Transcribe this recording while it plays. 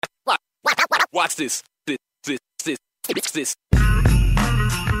Watch this. This.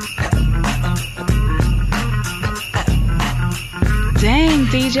 Dang,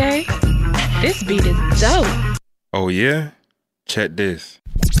 DJ. This beat is dope. Oh, yeah? Check this.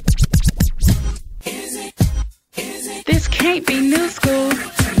 This can't be new school.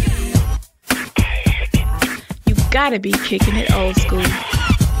 You gotta be kicking it old school.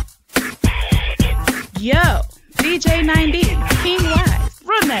 Yo, DJ 9D, King Wise,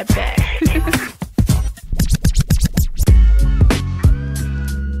 run that back.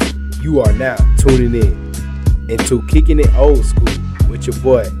 You are now tuning in into Kicking It Old School with your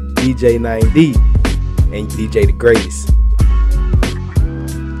boy DJ 9D and DJ The Greatest.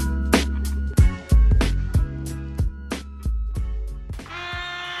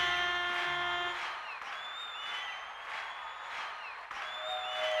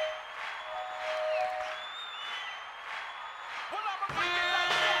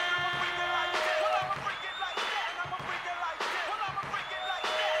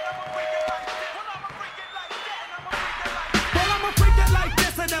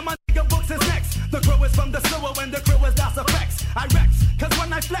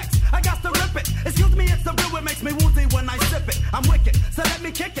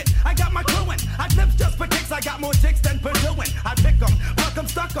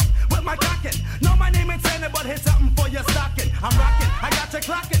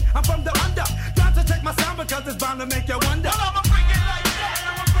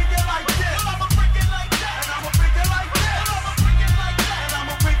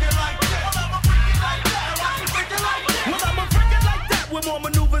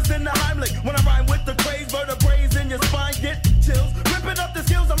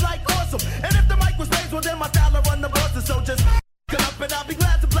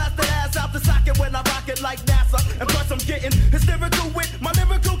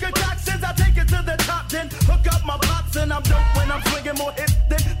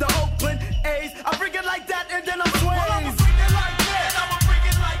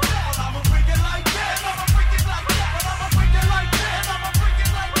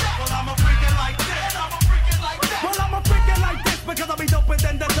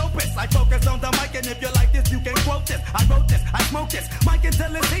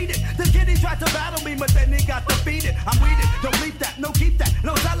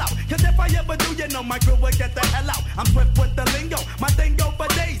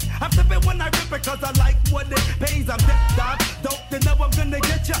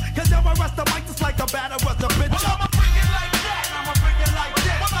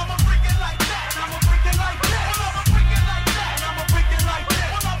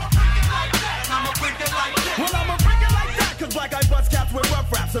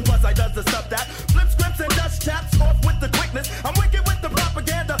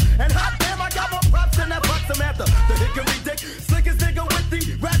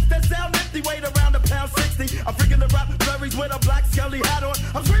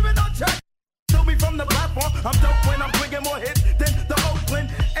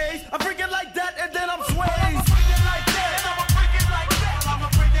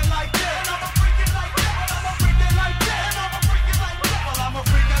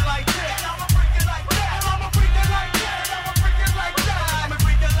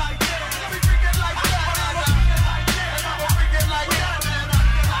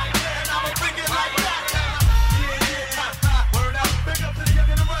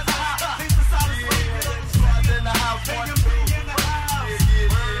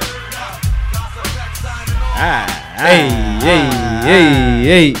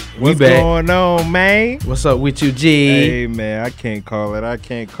 Hey, what's going on, man? What's up with you, G? Hey, man, I can't call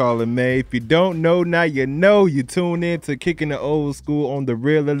it, man. If you don't know, now you know. You tune in to Kicking the Old School on the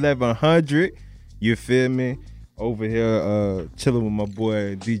Real 1100. You feel me? Over here, chilling with my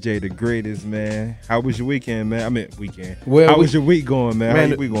boy DJ The Greatest, man. How was your weekend, man? I mean, weekend. Well, how was your week going, man? How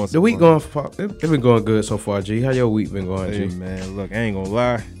your week going? The week going, it's been going good so far, G. How your week been going, Hey, G? man, look, I ain't gonna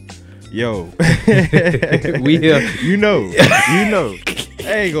lie. Yo, We here. you know.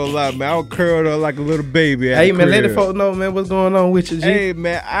 I ain't gonna lie, man. I was curled up like a little baby. Hey, man, let the folks know, man, what's going on with you, G. Hey,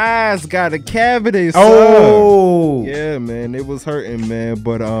 man, eyes got a cavity, son. Oh, Yeah, man, it was hurting, man.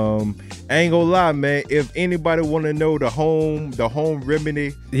 But I ain't gonna lie, man. If anybody want to know the home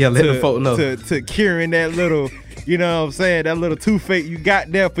remedy, yeah, let the folks know. to curing that little, you know what I'm saying, that little toothache you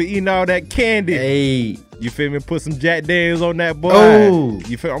got there for eating all that candy. Hey, You feel me? Put some Jack Daniels on that boy. Oh.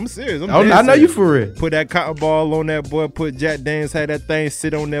 You feel? I'm serious. I know you for real. Put that cotton ball on that boy. Put Jack Daniels. Had that thing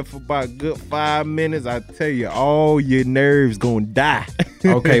sit on there for about a good 5 minutes. I tell you, all your nerves gonna die.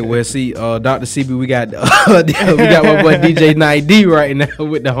 Okay, well, see, Dr. CB, we got my boy DJ 9D right now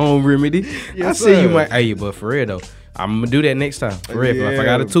with the home remedy. Yes, I see you sir. might. Hey, but for real though, I'm gonna do that next time. For real. If I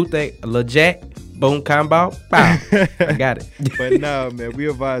got a Yeah. toothache, a little Jack, boom, combo, pow, I got it. But nah, man, we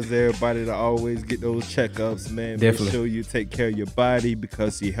advise everybody to always get those checkups, man. Definitely. Make sure you take care of your body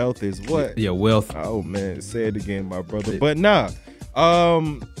because your health is what? Your wealth. Oh man, say it again, my brother. But nah,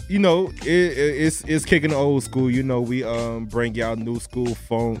 you know, it's kicking the old school. You know, we bring y'all new school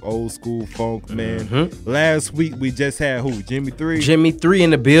funk, old school funk, man. Mm-hmm. Last week we just had who? Jimmy 3. Jimmy 3 in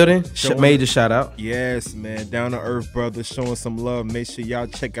the building. Showing- Major shout out. Yes, man. Down to Earth brother, showing some love. Make sure y'all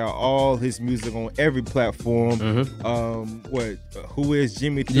check out all his music on every platform. Who is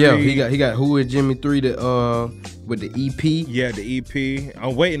Jimmy 3? Yeah, he got Who Is Jimmy 3 with the EP. Yeah, the EP.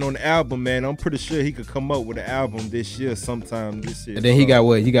 I'm waiting on the album, man. I'm pretty sure he could come up with an album this year, sometime this year. And then he got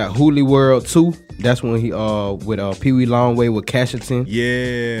what? He got Hooli World 2. That's when he with Pee Wee Longway with Cashington.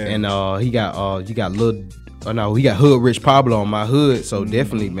 Yeah. And he got Hood Rich Pablo on My Hood. So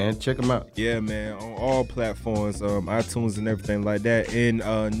definitely, man, check him out. Yeah, man, on all platforms, iTunes and everything like that.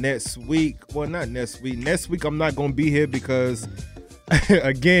 And next week I'm not gonna be here because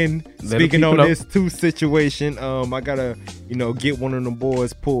again, speaking on this 2 situation, I gotta, get one of them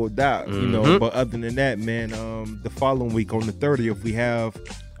boys pulled out, but other than that, man, the following week on the 30th, we have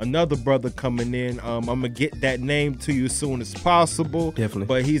another brother coming in. I'm gonna get that name to you as soon as possible. Definitely.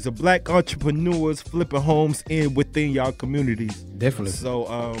 But he's a black entrepreneur flipping homes within y'all communities. Definitely.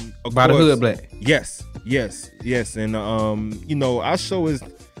 So, By the Hood Black. Yes. And, our show is,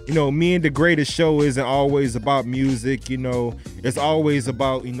 me and the greatest show isn't always about music. It's always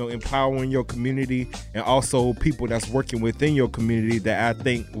about, empowering your community and also people that's working within your community that I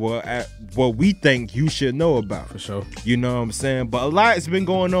think, what we think you should know about. For sure. You know what I'm saying? But a lot's been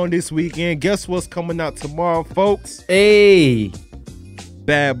going on this weekend. Guess what's coming out tomorrow, folks? Hey.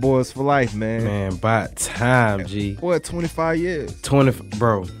 Bad Boys for Life, man. Man, by time, G. What, 25 years?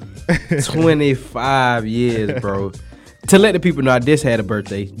 25 years, bro. To let the people know, I just had a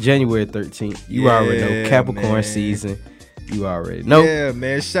birthday, January 13th. You already know, Capricorn man. season. You already know. Yeah,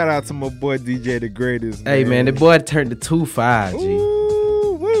 man. Shout out to my boy DJ The Greatest. Hey, man, the boy turned to 25, G.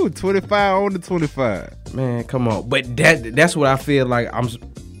 Ooh, woo, 25 on the 25. Man, come on. But that's what I feel like.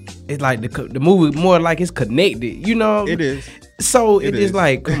 It's like the movie more like it's connected, It is. So It it's is.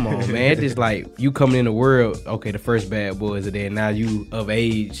 like, come on, man. It's just like you coming in the world, okay, the first Bad Boys, and then now you of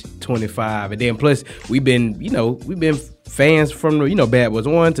age 25. And then plus we've been fans from the, Bad Boys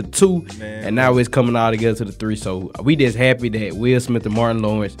 1 to 2, Man. and now it's coming all together to the 3. So we just happy that Will Smith and Martin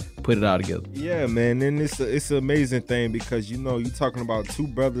Lawrence put it all together. Yeah, man, and it's an amazing thing because you're talking about 2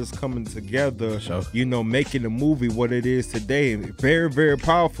 brothers coming together, Sure. Making the movie what it is today. Very, very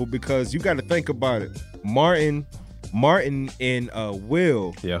powerful because you got to think about it. Martin and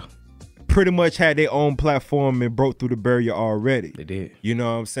Will Yeah, pretty much had their own platform and broke through the barrier already. they did. You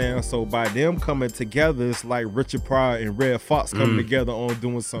know what I'm saying? So by them coming together, it's like Richard Pryor and Red Fox coming together on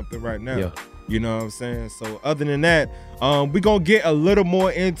doing something right now. Yeah. You know what I'm saying? So other than that, we're going to get a little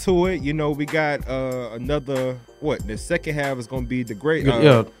more into it. We got another, the second half is going to be the great.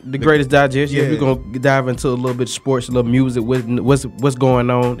 The greatest digest. Yeah, yeah. we're gonna dive into a little bit of sports, a little music. What's going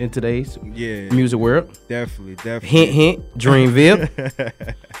on in today's music world? Definitely. Hint, hint. Dreamville.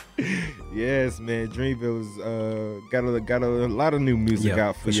 Yes, man. Dreamville is got a lot of new music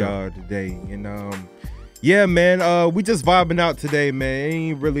out for y'all today. And yeah, man. We just vibing out today, man.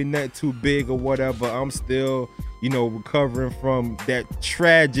 Ain't really nothing too big or whatever. I'm still, recovering from that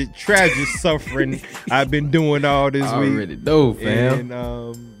tragic suffering I've been doing all this I week. already know, fam.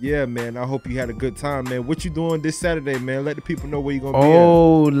 And yeah, man. I hope you had a good time, man. What you doing this Saturday, man? Let the people know where you gonna be at.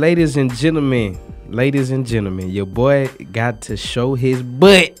 Oh, ladies and gentlemen, your boy got to show his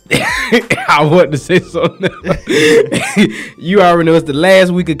butt. I want to say something. You already know it's the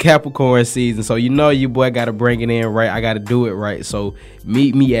last week of Capricorn season, so your boy got to bring it in right. I got to do it right. So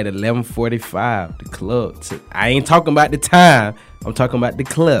meet me at 11:45, the club. I ain't talking about the time. I'm talking about the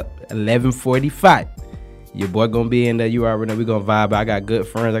club. 11:45. Your boy gonna be in there. You already know we gonna vibe. I got good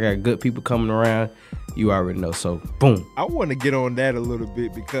friends. I got good people coming around. You already know. So boom. I want to get on that a little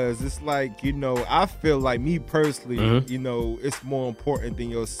bit because it's like, I feel like me personally, it's more important than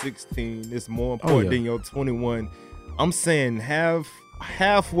your 16. It's more important than your 21. I'm saying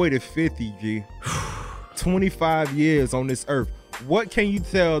halfway to 50, G. 25 years on this earth. what can you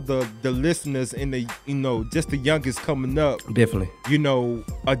tell the listeners and the just the youngest coming up? Definitely.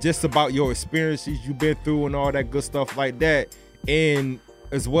 Just about your experiences you've been through and all that good stuff like that, and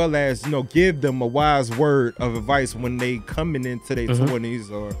as well as give them a wise word of advice when they coming into their 20s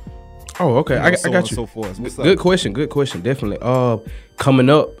or. Oh, okay. I got you. So forth. What's Good up? question. Definitely. Coming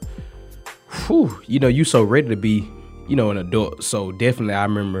up, you so ready to be, an adult. So definitely, I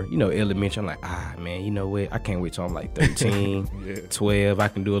remember, elementary. I'm like, man, you know what? I can't wait till I'm like 13, 12. I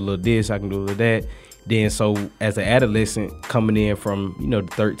can do a little this. I can do a little that. Then, so as an adolescent coming in from,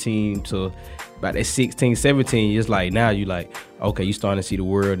 13 to about that 16, 17, it's like now you like, okay, you starting to see the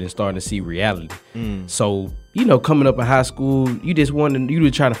world and starting to see reality. So, coming up in high school, you were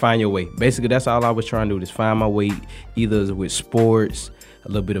trying to find your way. Basically, that's all I was trying to do, is find my way, either with sports, a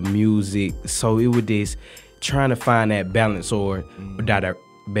little bit of music. So it was this trying to find that balance or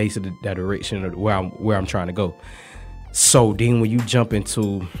basically that direction of where I'm trying to go. So then when you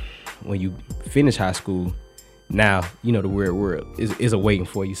finish high school, now, the weird world is awaiting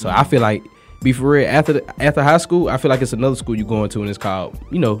for you. So I feel like, be for real, after high school, I feel like it's another school you're going to, and it's called,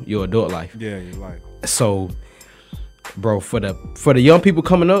 your adult life. Yeah, your life. So, bro, for the young people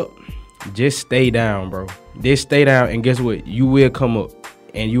coming up, just stay down, bro. Just stay down, and guess what? You will come up,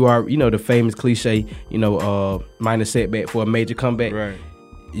 and you are, the famous cliche, minor setback for a major comeback. Right.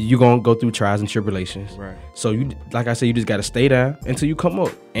 You're gonna go through trials and tribulations. Right. So you, like I said, you just gotta stay down until you come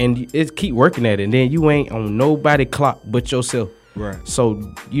up, and it's keep working at it. And then you ain't on nobody clock but yourself. Right. So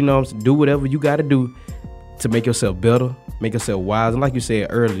do whatever you gotta do to make yourself better, make yourself wise. And like you said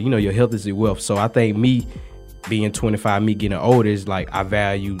earlier, your health is your wealth. So I think me being 25, me getting older is like I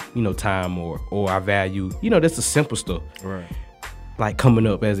value, time more, or I value, that's the simple stuff. Right. Like coming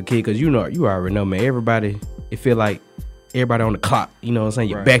up as a kid, because you already know, man. Everybody, it feel like everybody on the clock. You know what I'm saying?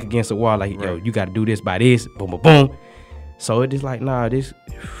 You're Right. back against the wall. Like, yo, you got to do this by this. Boom, boom, boom. So it is like, this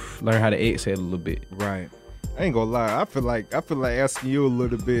learn how to exhale a little bit. Right. I ain't gonna lie. I feel like asking you a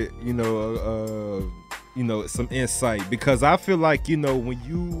little bit, some insight, because I feel like, when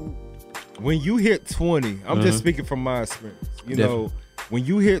you hit 20, I'm just speaking from my experience. Definitely. When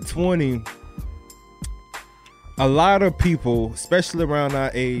you hit 20, a lot of people, especially around our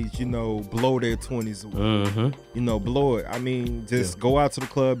age, blow their 20s away. Blow it. I mean, just go out to the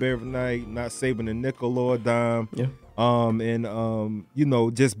club every night, not saving a nickel or a dime. Yeah.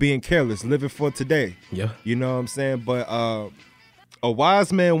 Just being careless, living for today. Yeah. You know what I'm saying? But a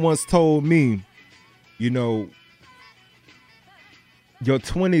wise man once told me, your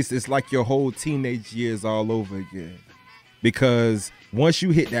 20s is like your whole teenage years all over again. Because once you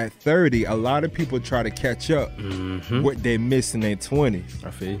hit that 30, a lot of people try to catch up what they're missing in 20s.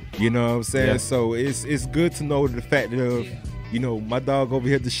 I feel you. You know what I'm saying? Yeah. So it's good to know the fact of, my dog over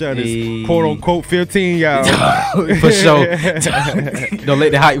here, Deshaun, Hey. is quote unquote 15, y'all. For sure. Don't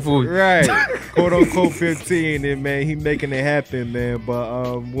let the hype fool you. Right. Quote unquote 15, and man, he making it happen, man.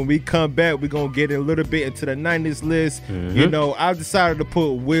 But when we come back, we're gonna get a little bit into the 90s list. I decided to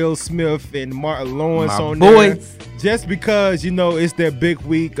put Will Smith and Martin Lawrence My on boy. there. Just because, it's their big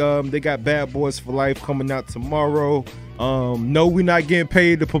week. They got Bad Boys for Life coming out tomorrow. No, we're not getting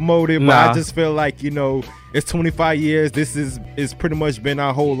paid to promote it, but I just feel like, it's 25 years. This is pretty much been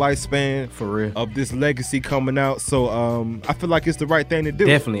our whole lifespan For real. of this legacy coming out. So I feel like it's the right thing to do.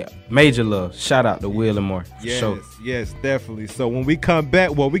 Definitely. Major love. Shout out to Will and Mark. For Yes, sure. yes, definitely. So when we come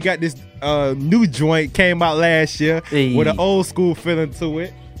back, we got this new joint came out last year with an old school feeling to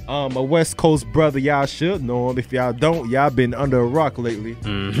it. A West Coast brother, y'all should know him. If y'all don't, y'all been under a rock lately.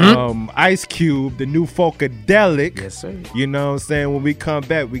 Ice Cube, the new Funkadelic. Yes, sir. You know what I'm saying? When we come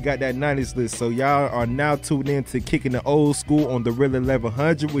back, we got that 90s list. So y'all are now tuned in to Kicking the Old School on the Real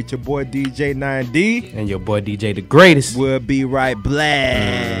 1100 with your boy DJ 9D. And your boy DJ the greatest. We'll be right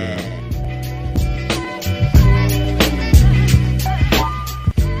back.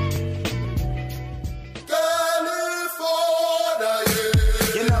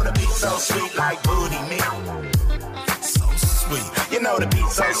 So sweet like booty meat. So sweet. You know the beat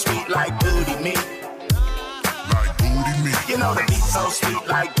so sweet like booty meat. Like booty meat. You know the beat so sweet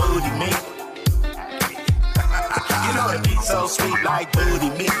like booty meat. You know the beat so sweet like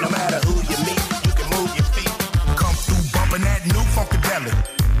booty meat. No matter who you meet, you can move your feet. Come through bumping that new Funkadelic.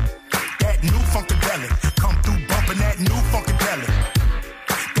 That new Funkadelic. Come through bumping that new Funkadelic.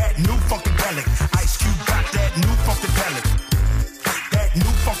 That new Funkadelic. Ice Cube got that new Funkadelic. New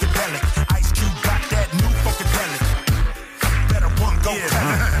Funkadelic, Ice Cube got that new Funkadelic. Better one go tell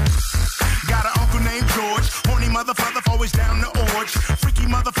him. Got an uncle named George, horny motherfucker, always down the orge. Freaky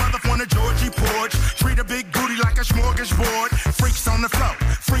motherfucker on a Georgie porch. Treat a big booty like a smorgasbord. Freaks on the floor,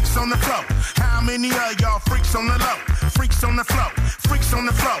 freaks on the floor. How many of y'all freaks on the low? freaks on the flow, freaks on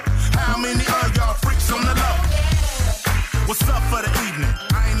the flow. How many of y'all freaks on the low? What's up for the evening?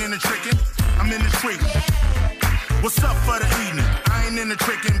 I ain't in the trickin', I'm in the treat. What's up for the evening? I ain't in the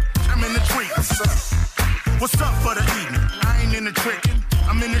trickin', I'm in the treat. What's up for the evening? I ain't in the trickin',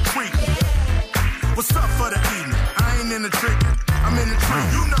 I'm in the treat. What's up for the evening? I ain't in the trickin', I'm in the treat.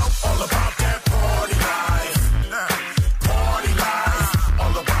 You know all about that party life. Party life.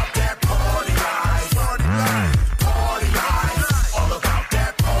 All about that party life. Party life. Party life. All about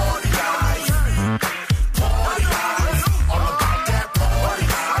that party life. Party life. All about that party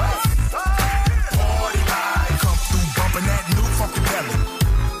life. Party life. Come through bumping that new funkadelic.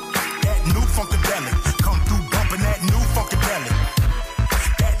 That new funkadelic. Come through bumping that new funkadelic.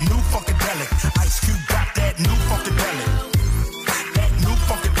 That new funkadelic. Ice Cube got that new funkadelic. That new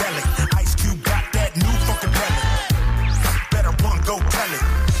funkadelic. Ice Cube got that new funkadelic. Better run, go tell it.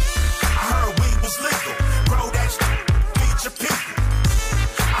 I heard weed was legal. Grow that shit, feed your people.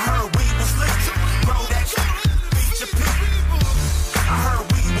 I heard weed was legal. Grow that shit, feed your people. I heard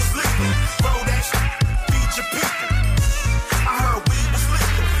weed was legal. Grow that shit, feed your people. I heard weed was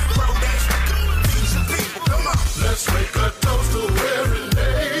legal. Grow that shit, feed your people. Come on. Let's make a toast to every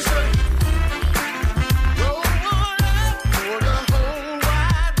nation. Roll on up for the whole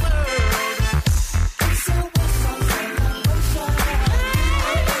wide world.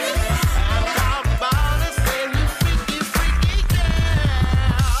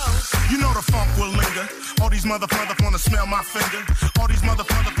 You know the funk will linger. All these motherfuckers wanna smell my finger. All these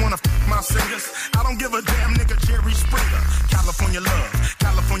motherfuckers wanna my singers. I don't give a damn nigga Jerry Springer. California love,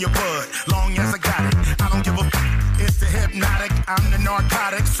 California bud. Long as I got it, I don't give a It's the hypnotic, I'm the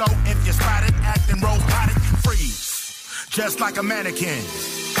narcotic. So if you spot it, acting robotic, freeze. Just like a mannequin.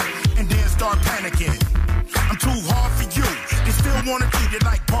 And then start panicking. I'm too hard for you. They still wanna eat it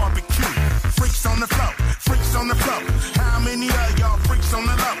like barbecue. Freaks on the flow, freaks on the flow. How many of y'all freaks on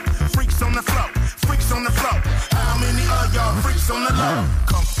the low? Freaks on the flow, freaks on the flow. How many of y'all freaks on the low?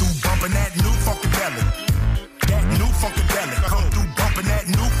 Come through bumping that new funkadelic. That new funkadelic. Come through bumping that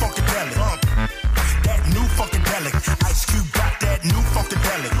new funkadelic. That new funkadelic. Ice Cube got that new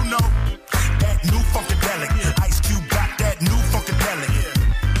funkadelic. You know that new funkadelic. Ice Cube got that new funkadelic.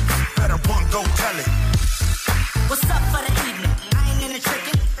 Better run, go tell it. What's up for the evening? I ain't in the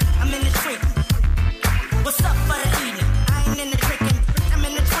trickin', I'm in the treat. What's up for the evening? I ain't in the trickin', I'm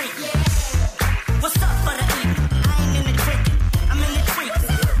in the treat. What's up for the evening? I ain't in the trickin', I'm in the treat.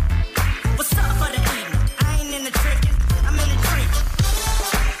 What's up for the evening? I ain't in the trickin', I'm in the treat.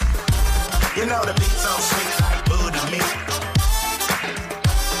 You know the beat so sweet like booty meat.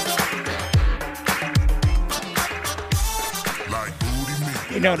 Like booty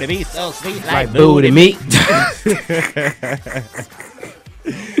meat. You know the beat so sweet Like booty meat.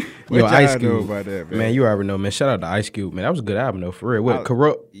 What Yo, y'all Ice know Cube. about that, man? Man, you already know, man. Shout out to Ice Cube, man. That was a good album, though, for real. What, I-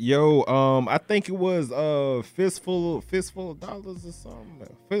 Corrupt? Yo, I think it was fistful of dollars or something.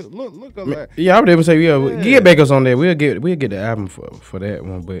 Look up that. Yeah, I would even say, get back us on that. We'll get the album for that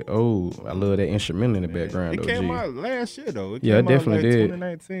one. But I love that instrumental in the background. It though, came G. out last year though. It Yeah, it came out definitely like did.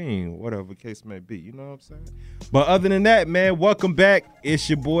 2019, whatever case may be. You know what I'm saying? But other than that, man, welcome back. It's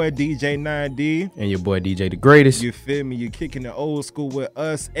your boy DJ 9D. And your boy DJ the Greatest. You feel me? You're kicking the old school with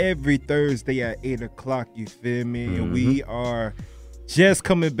us every Thursday at 8 o'clock. You feel me? And we are just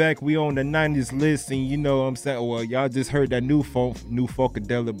coming back. We on the 90s list, and you know what I'm saying? Well, y'all just heard that new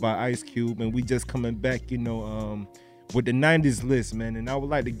Funkadelic by Ice Cube, and we just coming back, you know, with the 90s list, man. And I would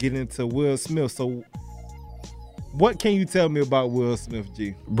like to get into Will Smith. So what can you tell me about Will Smith,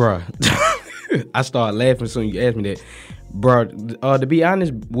 G? Bruh. I started laughing as soon as you asked me that. Bruh, to be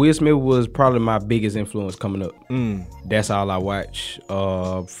honest, Will Smith was probably my biggest influence coming up. That's all I watch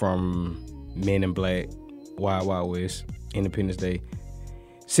from Men in Black, Wild Wild West, Independence Day.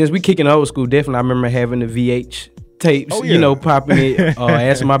 Since we kicking old school, definitely I remember having the VH tapes, Oh, yeah. you know, popping it,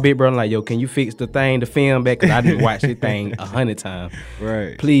 asking my big brother, like, yo, can you fix the film back? Because I didn't watch the thing 100 times.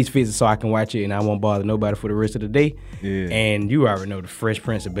 Right. Please fix it so I can watch it and I won't bother nobody for the rest of the day. Yeah. And you already know the Fresh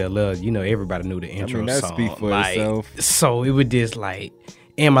Prince of Bel-Air. You know, everybody knew the intro that song. speak for like, itself. So it was just like,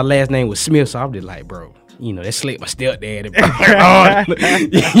 and my last name was Smith, so I'm just like, bro, you know, that slipped my stepdad.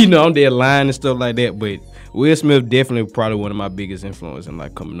 You know, I'm there lying and stuff like that. But Will Smith definitely probably one of my biggest influences in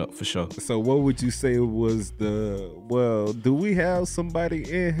like coming up for sure. So what would you say was do we have somebody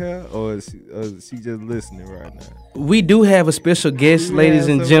in here or is she just listening right now? We do have a special guest, We ladies have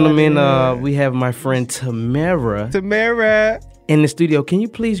and somebody gentlemen. in here. We have my friend Tamara Tamara. in the studio. Can you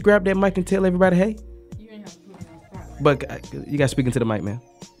please grab that mic and tell everybody hey? You ain't have to put me on the spotlight. But you got to speak into the mic, man.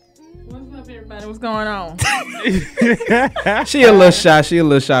 What's up, everybody? What's going on? She a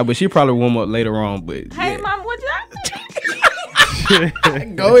little shy, but she probably warm up later on. But Hey, yeah. Mom, what you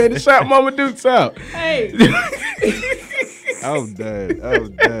Go ahead and shout Mama Dukes out. Hey, I'm done.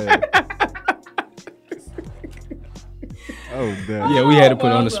 I'm done. Oh, damn. Yeah, we had to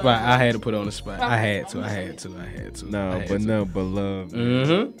put on the spot. I had to put on the spot. I had to. No, but nothing but love. Man.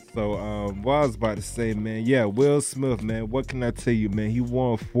 Mm-hmm. So, what I was about to say, man, yeah, Will Smith, man, what can I tell you, man? He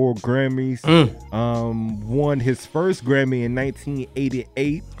won 4 Grammys. Won his first Grammy in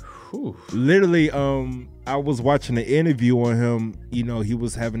 1988. Literally, I was watching an interview on him. You know, he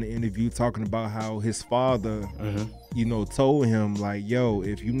was having an interview talking about how his father, you know, told him, like, yo,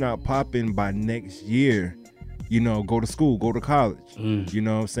 if you're not popping by next year, you know, go to school, go to college. You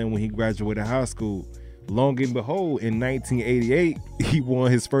know what I'm saying? When he graduated high school. Long and behold, in 1988, he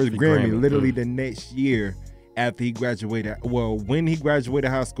won his first Grammy. Literally the next year after he graduated. Well, when he graduated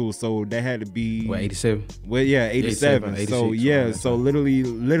high school, so that had to be... What, 87? Well, yeah, 87. 86, so, yeah, so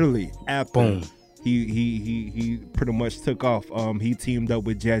literally after... Boom. He pretty much took off. He teamed up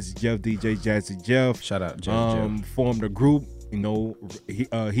with Jazzy Jeff, DJ Jazzy Jeff. Shout out Jazzy Jeff. Formed a group. You know,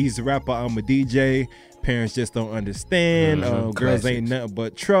 he's a rapper. I'm a DJ. Parents just don't understand. Girls ain't nothing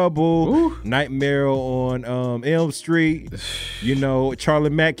but trouble. Ooh. Nightmare on Elm Street. You know,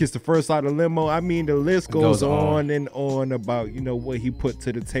 Charlie Mack is the first out of limo. I mean, the list goes on and on about, you know, what he put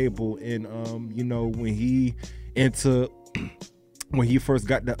to the table. And you know, when he first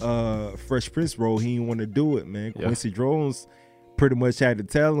got the Fresh Prince role, he didn't want to do it, man. Yeah. Quincy Jones pretty much had to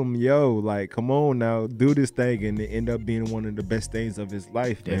tell him, yo, like, come on now, do this thing, and it ended up being one of the best things of his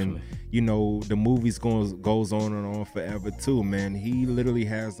life. Definitely. And you know, the movies goes on and on forever too, man. He literally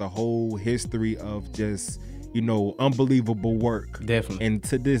has a whole history of just, you know, unbelievable work. Definitely. And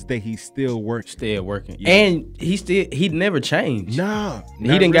to this day, he's still working. Still working. Yeah. And he never changed. Nah, He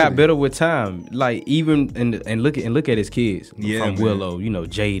didn't got better with time. Like, even and look at his kids. Yeah, from man. Willow, you know,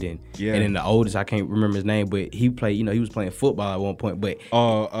 Jaden. Yeah. And then the oldest, I can't remember his name, but he played, you know, he was playing football at one point. But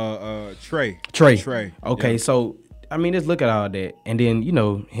Trey. Okay, Yeah. so I mean, let's look at all that. And then, you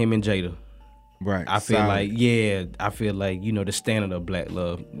know, him and Jada. Right. I feel Solid. like, you know, the standard of black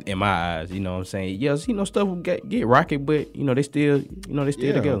love in my eyes, you know what I'm saying? Yes, you know, stuff will get rocket, but, you know, they still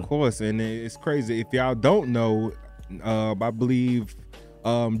together. Of course. And it's crazy. If y'all don't know, I believe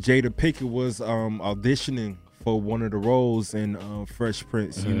Jada Pinkett was auditioning for one of the roles in Fresh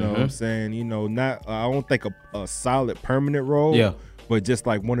Prince, you know what I'm saying? You know, not, I don't think a solid permanent role. Yeah. But just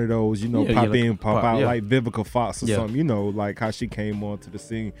like one of those, you know, Yeah, pop like in, pop out, yeah. like Vivica Fox or Yeah. something, you know, like how she came onto the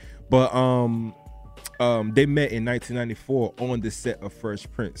scene. But they met in 1994 on the set of Fresh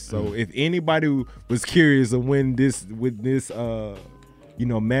Prince. So if anybody was curious of when this you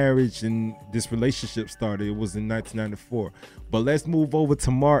know, marriage and this relationship started, it was in 1994. But let's move over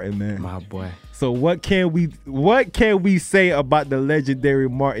to Martin, man. My boy. So what can we say about the legendary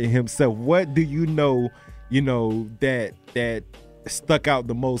Martin himself? What do you know that stuck out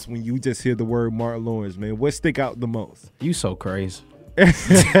the most when you just hear the word Martin Lawrence, man? What stick out the most? You so crazy.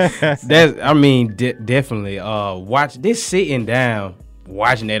 Definitely. Watch this sitting down,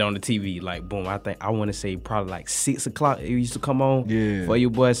 watching that on the TV. Like, boom, I want to say probably like 6 o'clock. It used to come on for your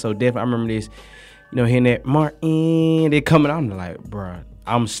boy. So definitely, I remember this. You know, hearing that Martin, they coming. I'm like, bro,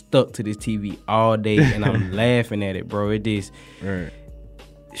 I'm stuck to this TV all day, and I'm laughing at it, bro. It is, Right.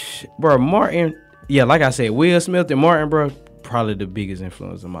 bro. Martin, yeah, like I said, Will Smith and Martin, bro, probably the biggest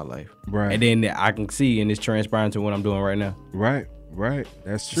influence in my life. Right. And then I can see, and it's transparent to what I'm doing right now. Right.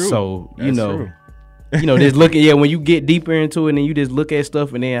 That's true. So, That's you know, true. you know, just looking, when you get deeper into it and you just look at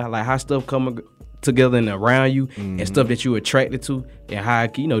stuff and then like how stuff come together and around you and stuff that you attracted to and how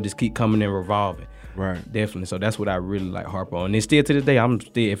it, you know, just keep coming and revolving. Right. Definitely. So that's what I really like harp on. And still to this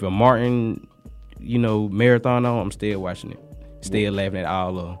day, if a Martin, you know, marathon on, I'm still watching it. Still laughing at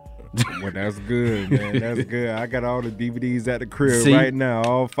all of them. Well, that's good, man. That's good. I got all the DVDs at the crib See? right now.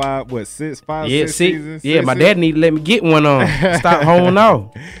 All 5, six Yeah, seasons? yeah, my dad need to let me get one on. Stop holding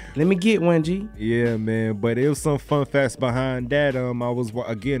off. Let me get one, G. Yeah, man. But it was some fun facts behind that. I was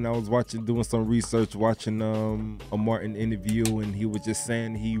watching, doing some research, watching a Martin interview, and he was just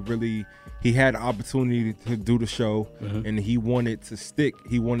saying he had the opportunity to do the show, and he wanted to stick.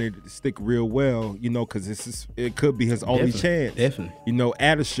 He wanted it to stick real well, you know, because it could be his only chance, Definitely. you know,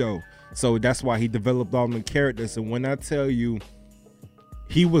 at a show. So that's why he developed all the characters. And when I tell you,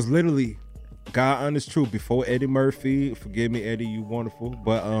 he was literally, God honest truth, before Eddie Murphy. Forgive me, Eddie, you wonderful.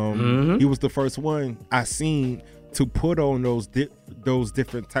 But he was the first one I seen to put on those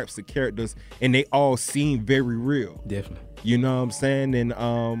different types of characters, and they all seem very real. Definitely. You know what I'm saying? And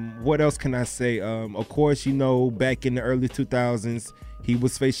what else can I say? Of course, you know, back in the early 2000s, he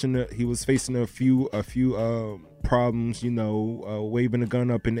was facing a few problems, waving a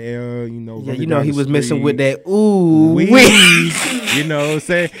gun up in the air, Yeah, running he down the was messing street. with that. Ooh, Wee. wee. You know what I'm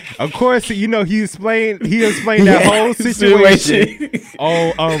saying? Of course, he explained that whole situation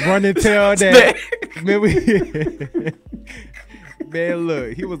on Run and Tell that. Man,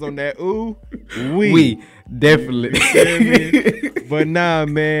 look, he was on that We definitely. But nah,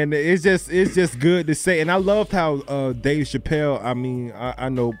 man, it's just good to say. And I loved how Dave Chappelle, I mean, I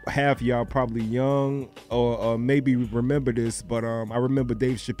know half of y'all probably young or maybe remember this, but I remember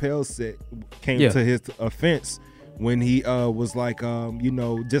Dave Chappelle came to his offense when he was like,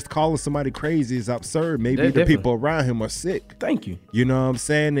 just calling somebody crazy is absurd. Maybe the people around him are sick. Thank you. You know what I'm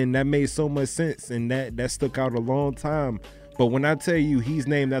saying? And that made so much sense, and that stuck out a long time. But when I tell you he's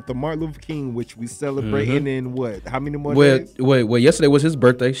named after Martin Luther King, which we celebrating in what? How many more days? Well, yesterday was his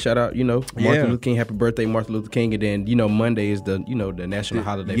birthday. Shout out, Martin Luther King. Happy birthday, Martin Luther King. And then, Monday is the national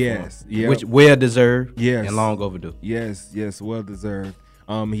holiday for him, which well deserved and long overdue. Yes, well deserved.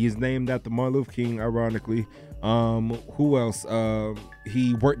 He's named after Martin Luther King, ironically. Who else?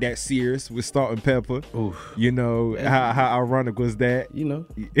 He worked at Sears with Salt and Pepper. Oof. How ironic was that?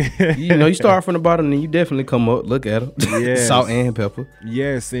 You start from the bottom and you definitely come up. Look at him. Yes. Salt and pepper.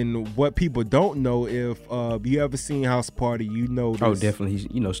 Yes, and what people don't know, if you ever seen House Party, this. Oh, definitely.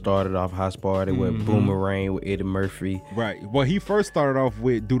 He started off House Party with Boomerang with Eddie Murphy. Right. Well, he first started off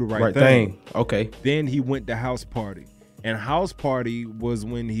with Do the Right Thing. Okay. Then he went to House Party. And House Party was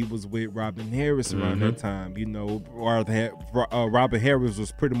when he was with Robin Harris around that time. Robin Harris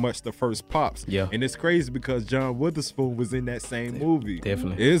was pretty much the first Pops. Yeah. And it's crazy because John Witherspoon was in that same movie.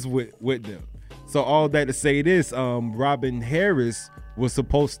 Definitely. Is with them. So all that to say this, Robin Harris was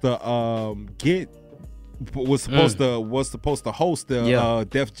supposed to was supposed to host the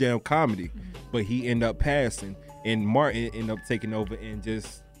Def Jam comedy, but he ended up passing, and Martin ended up taking over and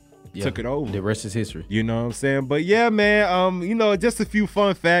just took it over. The rest is history. You know what I'm saying? But yeah, man, just a few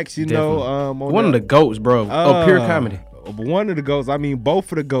fun facts, one of the GOATs, bro. Pure comedy. One of the GOATs. I mean, both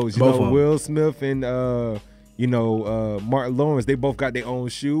of the GOATs. Will Smith and Martin Lawrence, they both got their own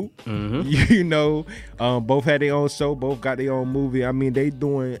shoe. Both had their own show, both got their own movie. I mean, they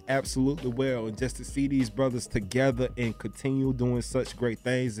doing absolutely well, and just to see these brothers together and continue doing such great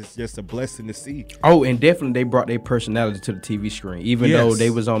things, it's just a blessing to see. Oh, and definitely they brought their personality to the TV screen. Even though they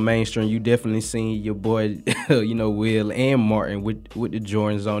was on mainstream, you definitely seen your boy, Will and Martin with the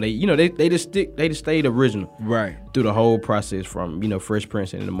Jordans on. They just stayed original, right, through the whole process from Fresh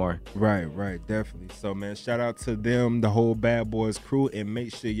Prince and Lamar. Right, definitely. So man, shout out to them, the whole Bad Boys crew, and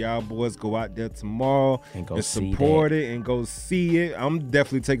make sure y'all boys go out there tomorrow and support it and go see it. I'm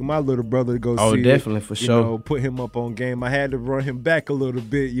definitely taking my little brother to go see it. Oh, definitely, for sure. Put him up on game. I had to run him back a little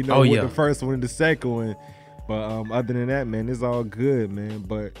bit, with the first one and the second one. But other than that, man, it's all good, man.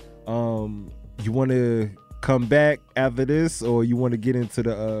 But you want to come back after this, or you want to get into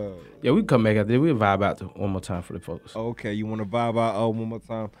the Yeah, we can come back after this. We'll vibe out one more time for the folks. Okay, you want to vibe out one more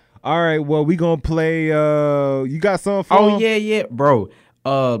time? All right, well, we gonna play. You got something for him? Yeah, bro.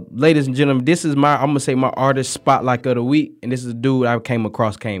 Ladies and gentlemen, this is I'm gonna say my artist spotlight of the week, and this is a dude I came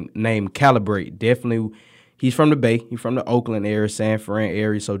across named Calibrate. Definitely, he's from the Bay. He's from the Oakland area, San Fran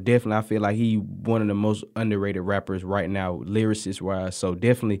area. So definitely, I feel like he one of the most underrated rappers right now, lyricist wise. So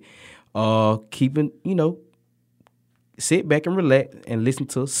definitely, keeping sit back and relax and listen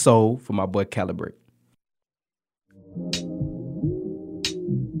to Soul for my boy Calibrate.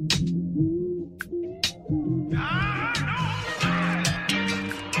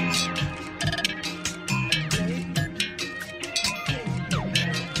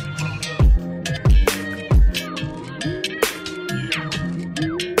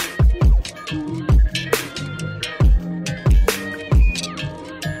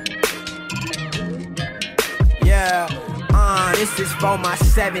 This is for my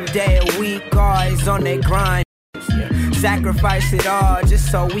 7-day-a-week guys on their grind. Sacrifice it all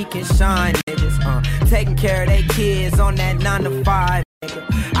just so we can shine, niggas. Taking care of their kids on that 9 to 5.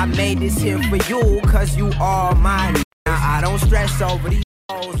 Nigga. I made this here for you, cause you are mine. I don't stress over these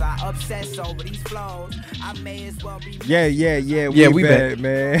flows, I obsess over these flows. I may as well be. Yeah, we back,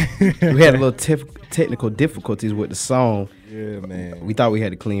 man. We had a little technical difficulties with the song. Yeah, man. We thought we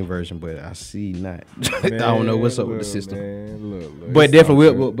had a clean version, but I see not. I don't know what's up with the system. Man, look, but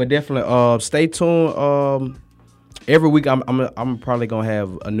definitely, stay tuned. every week I'm probably gonna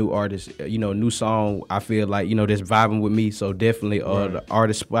have a new artist, new song. I feel like that's vibing with me. So definitely, the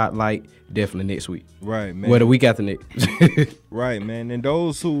artist spotlight definitely next week. Right, man. Well, the week after next. Right, man. And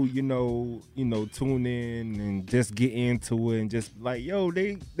those who tune in and just get into it and just like, yo,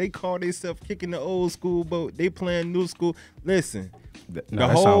 they call themselves kicking the old school, but they playing new school. Listen,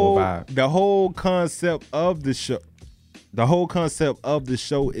 the whole concept of the show. The whole concept of the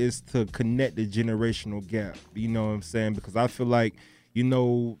show is to connect the generational gap. You know what I'm saying? Because I feel like,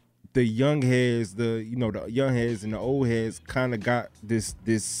 the young heads, the young heads and the old heads kind of got this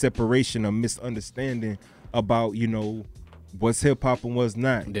separation or misunderstanding about, what's hip hop and what's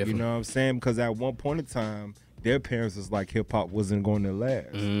not. Definitely. You know what I'm saying? Because at one point in time, their parents was like hip hop wasn't going to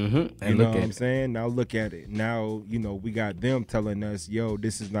last. Mm-hmm. You know what I'm saying? Now look at it. Now, we got them telling us, yo,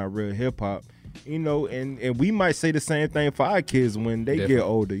 this is not real hip hop. And we might say the same thing for our kids when they get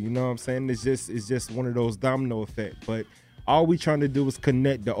older. You know what I'm saying? It's just one of those domino effect. But all we trying to do is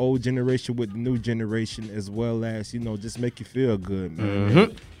connect the old generation with the new generation, as well as just make you feel good,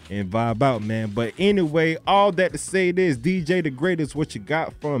 man, and vibe out, man. But anyway, all that to say this, DJ The Greatest, what you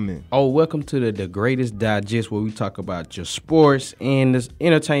got from it? Oh, welcome to the Greatest Digest, where we talk about your sports and this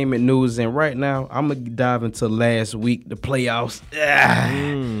entertainment news. And right now, I'm gonna dive into last week, the playoffs.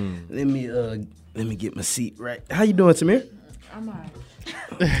 Let me get my seat right. How you doing, Tamir? I'm all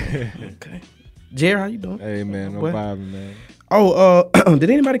right. Okay. Jerry, how you doing? Hey, man, I'm vibing, man. Oh, did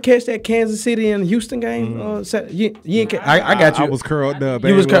anybody catch that Kansas City and Houston game? You ain't I got you. I was curled up.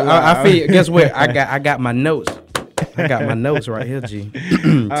 You was curled. I feel. Guess what? I got my notes. I got my notes right here, G.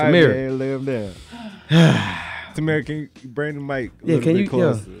 Tamir, right, lay him down. Tamir, can you bring the mic a little bit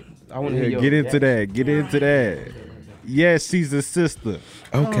closer? I want to hear get into that. Get into that. Yes, she's a sister.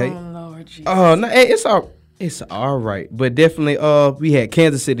 Okay. Oh, Lord Jesus. Oh no, hey, it's all right. But definitely, we had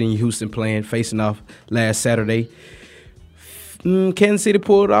Kansas City and Houston facing off last Saturday. Kansas City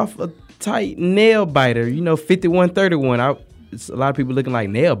pulled off a tight nail biter, 51-31. It's a lot of people looking like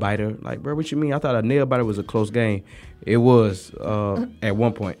nail biter. Like, bro, what you mean? I thought a nail biter was a close game. It was at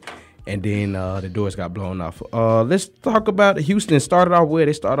one point. And then the doors got blown off. Let's talk about Houston. Started off where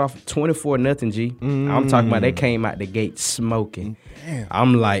they started off 24-0, G. I'm talking about they came out the gate smoking. Damn.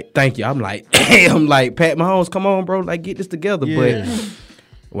 I'm like, thank you. I'm like, damn, like, Pat Mahomes, come on, bro. Like, get this together. Yeah. But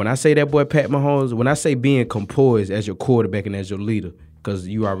when I say that boy Pat Mahomes, when I say being composed as your quarterback and as your leader, because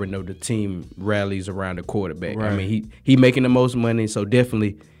you already know the team rallies around the quarterback. Right. I mean, he making the most money, so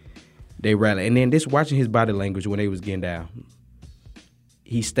definitely they rally. And then just watching his body language when they was getting down,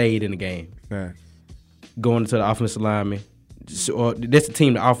 he stayed in the game. Right. Going to the offensive lineman. So, that's the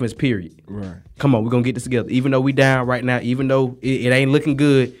team, the offense, period. Right. Come on, we're going to get this together. Even though we down right now, even though it ain't looking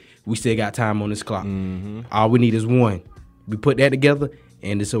good, we still got time on this clock. Mm-hmm. All we need is one. We put that together,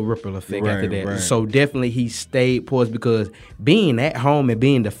 and it's a ripple effect after that. Right. So definitely he stayed poised, because being at home and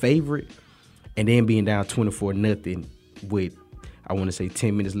being the favorite and then being down 24-0 with, I want to say,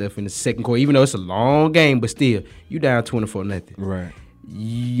 10 minutes left in the second quarter, even though it's a long game, but still, you down 24-0. Right.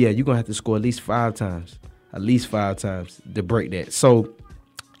 Yeah, you're going to have to score at least 5 times to break that. So,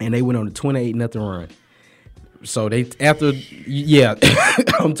 and they went on a 28-0 run. So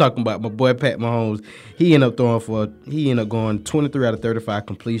I'm talking about my boy Pat Mahomes. He ended up going 23 out of 35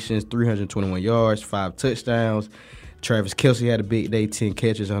 completions, 321 yards, 5 touchdowns. Travis Kelce had a big day, 10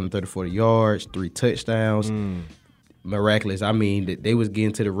 catches, 134 yards, 3 touchdowns. Miraculous. I mean, they was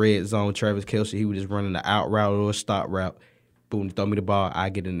getting to the red zone. Travis Kelce, he was just running the out route or a stop route. Boom, throw me the ball, I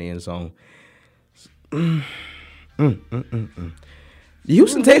get in the end zone. The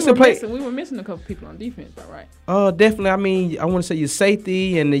Houston Texans played. We were missing a couple people on defense, though, right? Definitely. I mean, I want to say your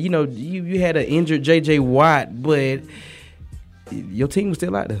safety, and you had an injured J.J. Watt, but your team was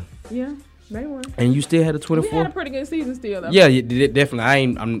still out there. Yeah, they were. And you still had a 24. We had a pretty good season still, though. Yeah,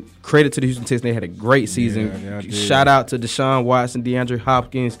 definitely. I'm credit to the Houston Texans. They had a great season. Yeah, Shout out to Deshaun Watson, DeAndre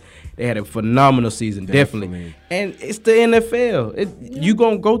Hopkins. They had a phenomenal season, definitely. And it's the NFL. You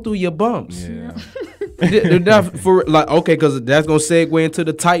gonna go through your bumps. Yeah. Because that's gonna segue into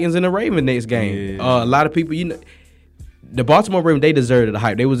the Titans and the Ravens next game. Yeah. A lot of people, the Baltimore Ravens, they deserved the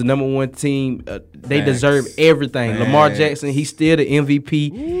hype. They was the number 1 team. They Facts. deserve everything. Facts. Lamar Jackson, he's still the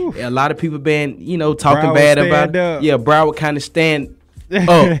MVP. Ooh. A lot of people been, talking Broward bad about stand it. up. Yeah, Broward kind of stand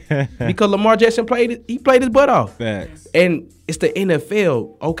up because Lamar Jackson played his butt off. Facts. And it's the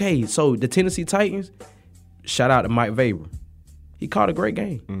NFL. Okay, so the Tennessee Titans, shout out to Mike Vrabel. He caught a great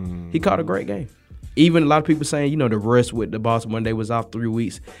game. He caught a great game. Even a lot of people saying, the rest with the Boston when they was off 3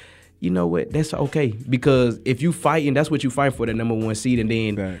 weeks. you know what? That's okay, because if you fighting, that's what you fight for, the number 1 seed, and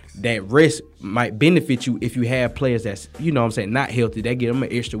then Facts. that rest might benefit you if you have players that's, you know what I'm saying, not healthy. That give them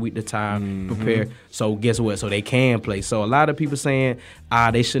an extra week to time prepare. So guess what? So they can play. So a lot of people saying,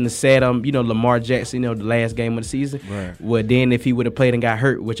 they shouldn't have sat them. You know, Lamar Jackson, the last game of the season. Right. Well, then if he would have played and got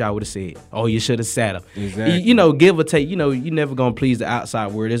hurt, which I would have said, you should have sat him. Exactly. Give or take. You're never gonna please the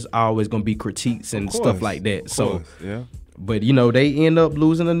outside world. There's always gonna be critiques and stuff like that. So. yeah. But they end up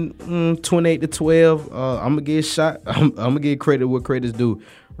losing 28-12. I'm gonna give I'm gonna give credit where credit's due.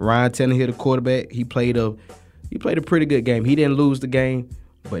 Ryan Tannehill, the quarterback, he played a pretty good game. He didn't lose the game,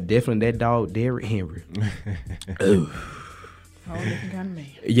 but definitely that dog Derrick Henry. Whole different kind of man.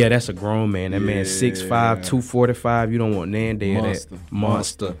 Yeah, that's a grown man. That man 6'5", 245. You don't want nan day of that.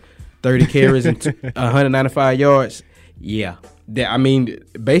 Monster. 30 carries and 195 yards. Yeah.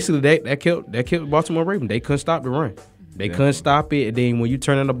 Basically that killed Baltimore Ravens. They couldn't stop the run. They couldn't stop it. And then when you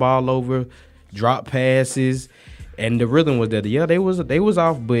turning the ball over, drop passes, and the rhythm was there. Yeah, they was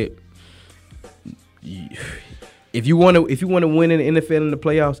off, but if you want to win in the NFL in the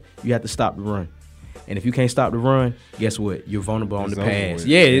playoffs, you have to stop the run. And if you can't stop the run, guess what? You're vulnerable on the pass.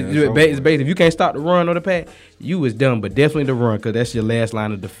 It's basically, if you can't stop the run or the pass, you was done. But definitely the run, because that's your last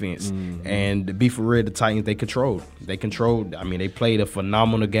line of defense. And to be for real, the Titans, they controlled. They played a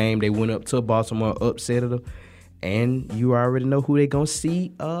phenomenal game. They went up to Baltimore, upset them. And you already know who they going to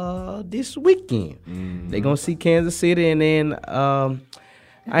see this weekend. They going to see Kansas City, and then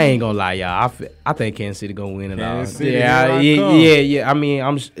I ain't going to lie, y'all. I think Kansas City going to win it all. Yeah.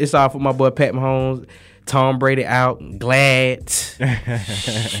 It's all for my boy Pat Mahomes. Tom Brady out. Glad.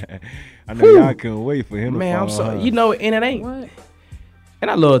 I know y'all couldn't wait for him to fall. I'm sorry. And it ain't. What? And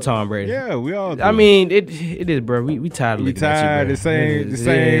I love Tom Brady. Yeah, we all do. It is, bro. We tired of looking at you, bro. The same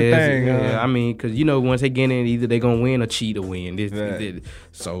thing. Yeah, because, once they get in, either they going to win or cheat or win.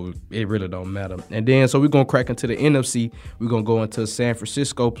 So it really don't matter. And then, so we're going to crack into the NFC. We're going to go into San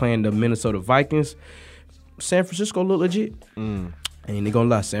Francisco playing the Minnesota Vikings. San Francisco look legit. Ain't they going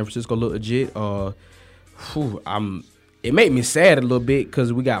to lie. San Francisco look legit. It made me sad a little bit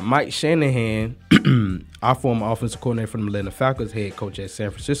because we got Mike Shanahan, our former offensive coordinator from the Atlanta Falcons, head coach at San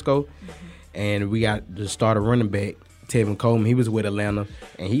Francisco. And we got the starter running back, Tevin Coleman. He was with Atlanta,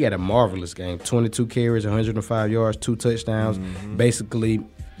 and he had a marvelous game. 22 carries, 105 yards, 2 touchdowns. Basically,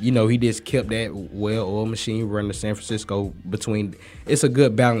 he just kept that well-oiled machine running to San Francisco between. It's a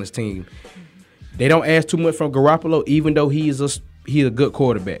good balanced team. They don't ask too much from Garoppolo, even though he's a good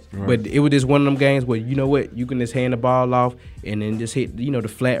quarterback. Right. But it was just one of them games where, you know what, you can just hand the ball off and then just hit, the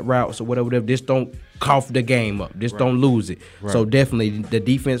flat routes or whatever. Just don't cough the game up. Just don't lose it. Right. So definitely the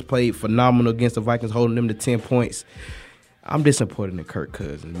defense played phenomenal against the Vikings, holding them to 10 points. I'm disappointed in Kirk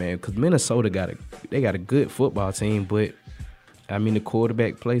Cousins, man, because Minnesota got a good football team, but, the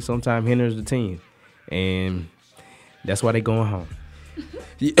quarterback play sometimes hinders the team. And that's why they going home.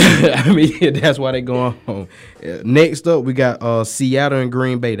 That's why they going home. Next up, we got Seattle and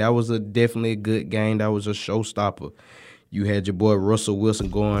Green Bay. That was definitely a good game. That was a showstopper. You had your boy Russell Wilson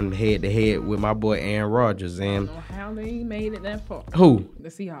going head-to-head with my boy Aaron Rodgers. And I don't know how they made it that far. Who? The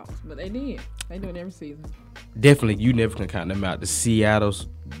Seahawks. But they did. They do it every season. Definitely, you never can count them out. The Seattle's,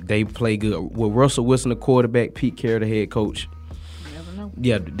 they play good. With Russell Wilson, the quarterback, Pete Carroll, the head coach. You never know.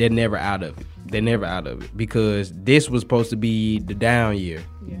 Yeah, they're never out of it. They're never out of it because this was supposed to be the down year.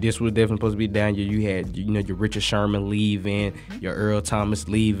 Yeah. This was definitely supposed to be the down year. You had, your Richard Sherman leaving, your Earl Thomas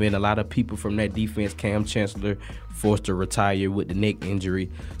leaving. A lot of people from that defense, Cam Chancellor, forced to retire with the neck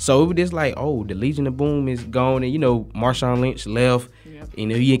injury. So it was just like, the Legion of Boom is gone. And, Marshawn Lynch left. Yep.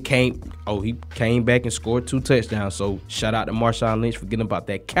 He came back and scored 2 touchdowns. So shout out to Marshawn Lynch for getting about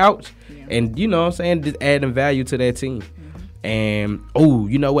that couch. Yeah. And, just adding value to that team. And,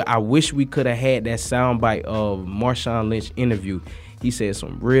 you know what? I wish we could have had that soundbite of Marshawn Lynch interview. He said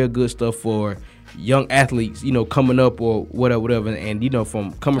some real good stuff for young athletes, coming up or whatever. And,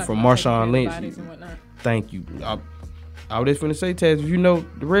 coming from Marshawn Lynch. Thank you. I was just going to say, Taz, if you know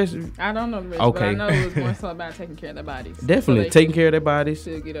the rest. I don't know the rest, okay. But I know it was more so about taking care of their bodies. Definitely, taking care of their bodies.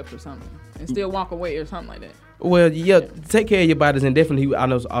 Still get up or something. And still walk away or something like that. Well, yeah, take care of your bodies, and definitely, I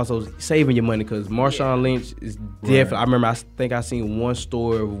know also saving your money because Marshawn Lynch is definitely. I remember, I think I seen one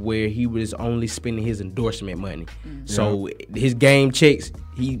story where he was only spending his endorsement money. So his game checks,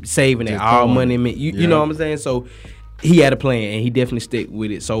 he saving it all money. You know what I'm saying? So he had a plan, and he definitely stick with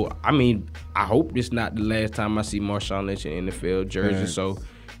it. So I hope this not the last time I see Marshawn Lynch in NFL jersey. So.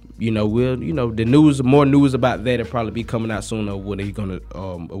 The more news about that will probably be coming out soon of what he's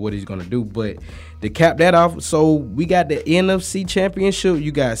gonna do. But to cap that off, so we got the NFC Championship.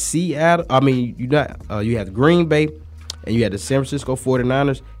 You got Seattle. You have Green Bay, and you had the San Francisco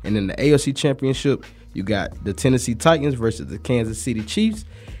 49ers. And in the AFC Championship, you got the Tennessee Titans versus the Kansas City Chiefs.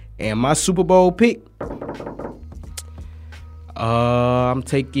 And my Super Bowl pick, I'm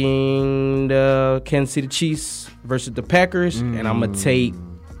taking the Kansas City Chiefs versus the Packers, and I'm going to take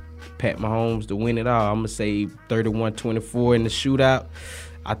Pat Mahomes to win it all. I'm going to say 31-24 in the shootout.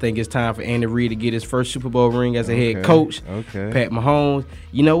 I think it's time for Andy Reid to get his first Super Bowl ring as a head coach. Okay. Pat Mahomes.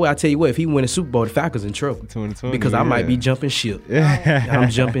 You know what? I tell you what, if he win a Super Bowl, the Falcons in trouble. 2020, because I might be jumping ship. I'm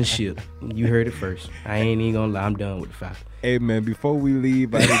jumping ship. You heard it first. I ain't even gonna lie. I'm done with the Falcons. Hey man, before we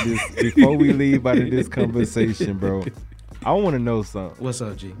leave out of this, conversation, bro, I want to know something. What's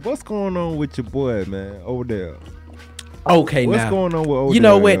up, G? What's going on with your boy, man, Odell? Okay, What's now. going on with Odell? You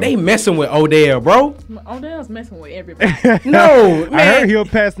know what? They messing with Odell, bro. Odell's messing with everybody. No, man. I heard he'll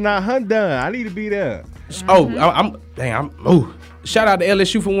pass not Hunt done. I need to be there. Shout out to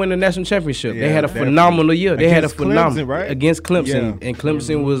LSU for winning the national championship. Yeah, they had a definitely. phenomenal year. They had a Against phenomenal Clemson, right? against Clemson, Yeah. and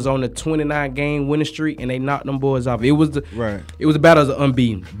Clemson was on a 29-game winning streak, and they knocked them boys off. It was the Right. It was the battles of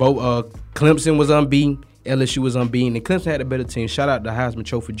unbeaten. Both Clemson was unbeaten, LSU was unbeaten, and Clemson had a better team. Shout out to Heisman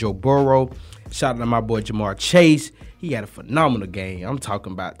Trophy Joe Burrow. Shout out to my boy Jamar Chase. He had a phenomenal game. I'm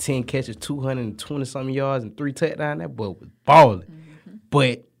talking about 10 catches, 220-something yards, and 3 touchdowns. That boy was balling.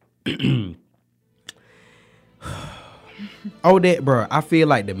 But that, bro, I feel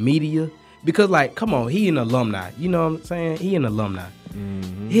like the media, because, like, come on, he an alumni. You know what I'm saying? He an alumni.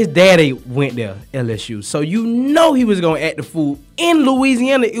 His daddy went there, LSU. So you know he was going to act the fool in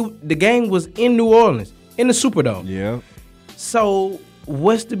Louisiana. The game was in New Orleans, in the Superdome. Yeah. So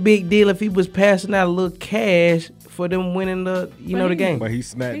what's the big deal if he was passing out a little cash for them winning the game? But he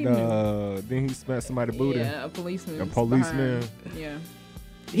smacked. Then he smacked somebody's booty. Yeah, a policeman. A policeman. Yeah.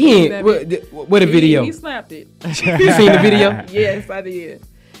 He ain't. What a video? He slapped it. You seen the video? Yes, I did.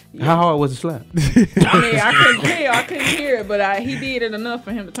 Yeah. How hard was the slap? I mean, I couldn't tell. I couldn't hear it, but he did it enough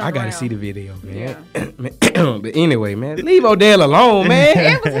for him to turn around. I gotta see the video, man. Yeah. But anyway, man, leave Odell alone, man.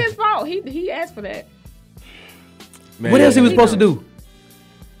 It was his fault. He asked for that. Man. What else he was supposed to do?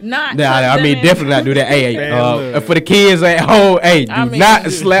 Not. I mean, definitely not do that. Hey, Man, for the kids at home, hey, do not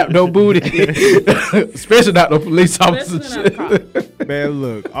dude. slap no booty, especially not no police officers. Especially not a cop. Man,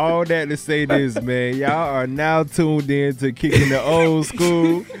 look, all that to say this, man. Y'all are now tuned in to Kicking the Old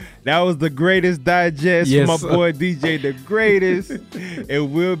School. That was the greatest digest Yes, from my sir. boy DJ, the greatest.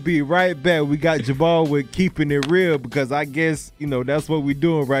 And we'll be right back. We got Jabal with Keeping It Real because I guess, that's what we're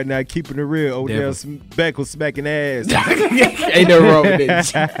doing right now, keeping it real. Odell back with smacking ass. Ain't no wrong with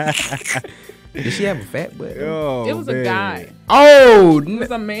that. Did she have a fat butt? Oh, It was a man. guy. Oh, It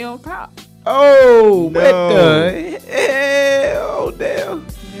was a male cop. oh, No. what the hell, Odell?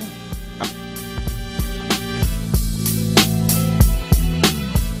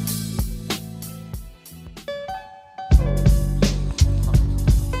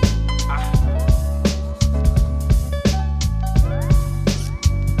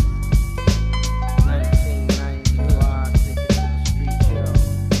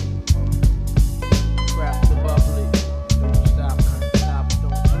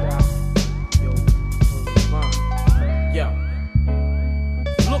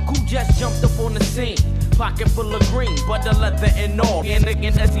 Look who just jumped up on the scene. Pocket full of green, butter leather and all. And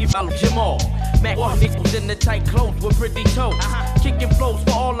again, as he followed Jamal. Mac nickels in the tight clothes with pretty toes. Kicking flows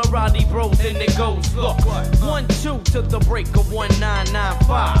for all the Roddy bros, and it goes. Look, 1-2 to the break of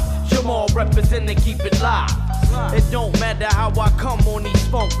 1995. Jamal representing, keep it live. It don't matter how I come on these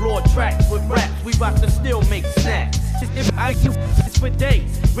funk lord tracks with raps. We bout to still make snacks. If I use this for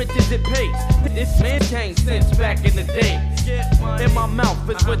days, rich as it pays. This man changed since back in the day. In my mouth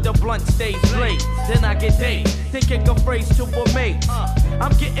is where the blunt stays blazed. Then I get dazed, thinking a phrase to a mate.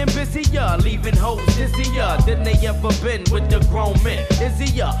 I'm getting busier, leaving hoes dizzier than they ever been with the grown men.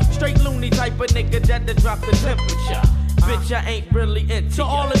 Izzier, straight loony type of nigga that'll drop the temperature. Bitch, I ain't really into to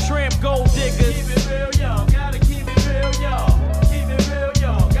all the tramp gold diggers. Keep it real, yo. Gotta keep it real, yo. Keep it real,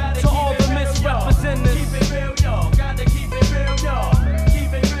 yo. Gotta to all the misrepresentatives. Keep it real, yo. Gotta keep it real, yo.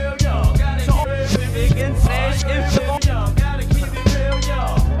 Keep it real, yo. Gotta keep it real, big and sash info. Gotta keep it real, yo.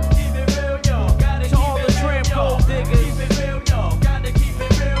 Keep it real, yo. Gotta to all the tramp gold diggers. Keep it real, yo. Gotta keep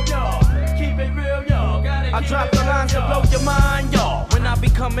it real, yo. Keep it real, yo. I drop the lines to blow your mind, y'all. When I be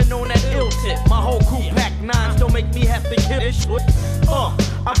coming on that ill tip, my whole crew pack nines don't make me have to kill this shit.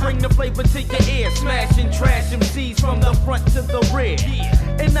 I bring the flavor to your ear, smashing trash MCs from the front to the rear.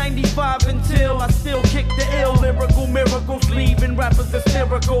 In 95 until I still kick the ill lyrical miracles, leaving rappers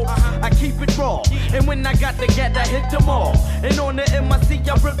hysterical. I keep it raw, and when I got the gat, I hit them all. And on the MIC,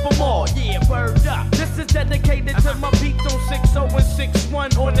 I rip them all. Yeah, word up. This is dedicated to my beats on 60 and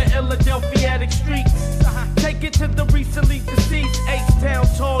 61 on the Philadelphia streets. Take it it to the recently deceased H-Town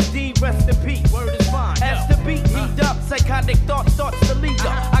Tall D, rest in peace. Word is fine. As the beat heat up, psychotic thought starts to lead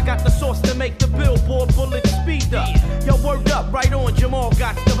up. I got the sauce to make the billboard bullet speed up. Yo, word up, right on, Jamal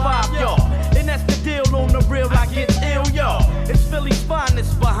got the vibe, y'all. And that's the deal on the real, I get ill, y'all. It's Philly's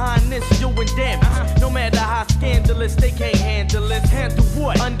finest behind this doing damage. No matter how scandalous, they can't handle it. Handle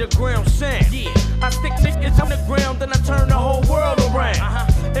what? Underground sound. I stick niggas on the ground, then I turn the whole world around.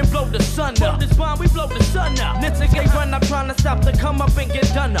 And blow the sun up. Blow this bomb, we blow the sun up. Niggas ain't run up, trying to stop to come up and get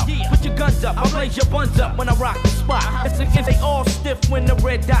done up. Put your guns up, I blaze your buns up when I rock the spot. It's against they all stiff when the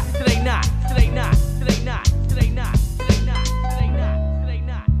red dot. They not, they not, they not, they not, they not, they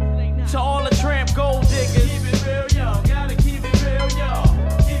not, they not. To all the tramp gold diggers. Keep it real, yo. Gotta keep it real, yo.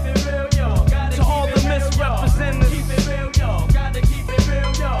 Keep it real, yo. To all the misrepresentatives. Keep it real, yo. Gotta keep it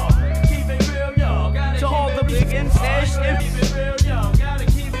real, yo. Keep it real, yo. To all the big international. Keep it real, yo. Gotta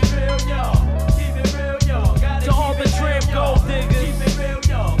keep it real, yo. Keep it real, yo. To all the tramp gold diggers. Keep it real,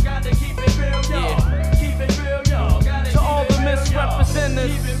 yo. Gotta keep it real, yo. Keep it real, yo. To all the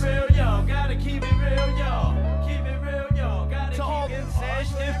misrepresentatives. Keep it real, yo. Gotta keep it real, yo. Keep it real, yo. To all the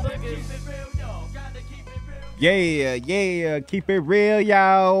international. Keep it real, yo. Gotta keep it real. Yeah, keep it real,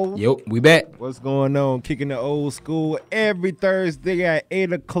 y'all. Yo, we back. What's going on? Kicking the old school every Thursday at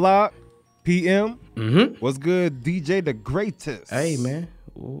 8 o'clock p.m. What's good, DJ the Greatest? Hey, man.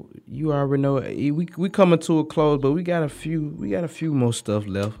 Well, you already know we coming to a close, but we got a few more stuff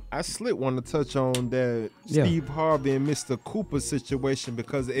left. I slick want to touch on that Yeah. Steve Harvey and Mr. Cooper situation,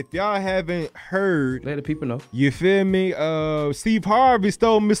 because if y'all haven't heard, Let the people know. you feel me? Steve Harvey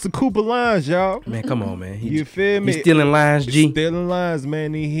stole Mr. Cooper lines, y'all. Man, come on, man. You feel me? He's stealing lines, G. Stealing lines,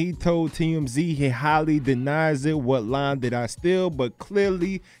 man. He told TMZ he highly denies it. What line did I steal? But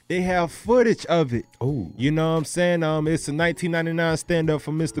clearly they have footage of it. Oh. You know what I'm saying? It's a 1999 stand-up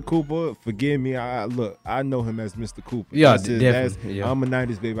for Mr. Cooper. Forgive me. I know him as Mr. Cooper. Yeah, That's definitely. Yeah. I'm a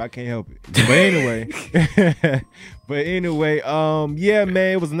 90s baby. I can't help it. But anyway, yeah,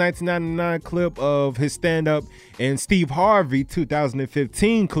 man, it was a 1999 clip of his stand-up, and Steve Harvey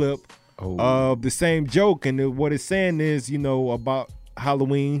 2015 clip of the same joke. And what it's saying is, you know, about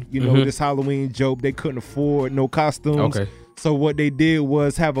Halloween, you know, this Halloween joke, they couldn't afford no costumes. Okay. So what they did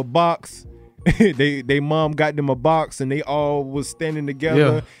was have a box. they mom got them a box, and they all was standing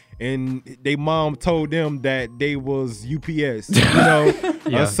together. And they mom told them that they was UPS, you know,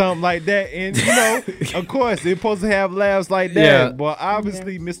 or something like that. And, you know, of course, they're supposed to have laughs like that. Yeah. But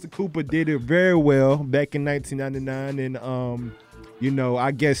obviously, Mr. Cooper did it very well back in 1999. And, you know, I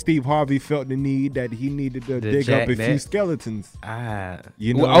guess Steve Harvey felt the need that he needed to dig up a few skeletons.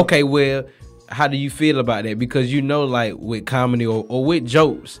 You know? Well, okay, well, how do you feel about that? Because, you know, like with comedy or with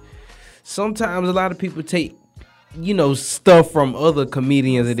jokes, sometimes a lot of people take, you know, stuff from other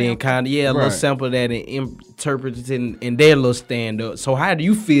comedians and then kind of, a little sample of that and interpret it in their little stand-up. So how do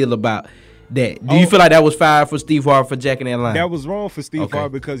you feel about that? Do you feel like that was fire for Steve Harvey for jacking that line? That was wrong for Steve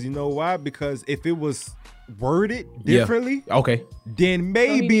Harvey, because you know why? Because if it was worded differently, then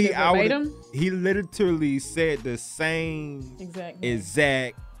maybe I would. He literally said the same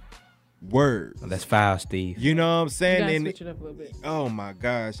exact word. That's foul, Steve. You know what I'm saying? You And switch it up a little bit. oh my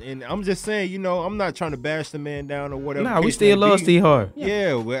gosh. And I'm just saying, you know, I'm not trying to bash the man down or whatever. Nah, we case still may love be. Steve Harvey.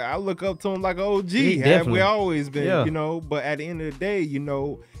 Yeah, well, I look up to him like an OG. He Have definitely. we always been, Yeah. you know? But at the end of the day, you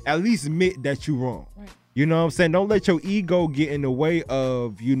know, at least admit that you're wrong. You know what I'm saying? Don't let your ego get in the way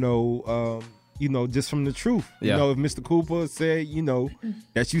of, you know, just from the truth. Yeah. You know, if Mr. Cooper said, you know,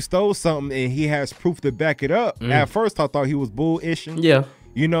 that you stole something and he has proof to back it up. At first, I thought he was bullishing. Yeah.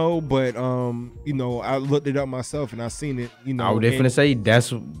 You know, but you know, I looked it up myself and I seen it. You know, I would definitely say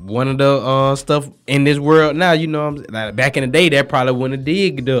that's one of the stuff in this world now. You know, like back in the day, that probably wouldn't have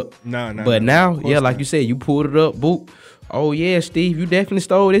digged up. But now, like you said, you pulled it up. Boop. Oh yeah, Steve, you definitely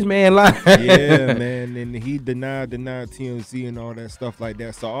stole this man line. Yeah, man, and he denied TMZ and all that stuff like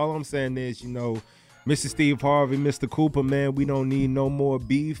that. So all I'm saying is, you know, Mr. Steve Harvey, Mr. Cooper, man, we don't need no more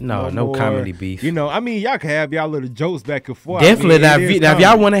beef. No more, comedy beef. You know, I mean, y'all can have y'all little jokes back and forth. Definitely. I mean, now, if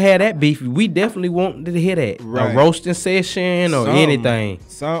y'all want to have that beef, we definitely want to hear that. Right. A roasting session or anything.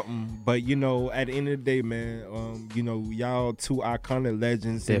 Something. But, you know, at the end of the day, man, you know, y'all two iconic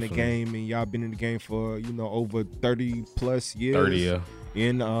legends in the game, and y'all been in the game for, you know, over 30 plus years. 30, yeah.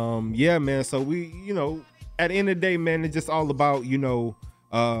 And, yeah, man, so we, you know, at the end of the day, man, it's just all about, you know,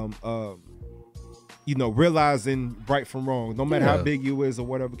 realizing right from wrong, no matter how big you is or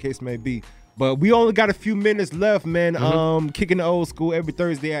whatever case may be. But we only got a few minutes left, man. Kicking the old school every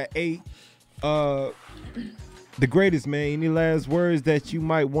Thursday at 8. the greatest, man. Any last words that you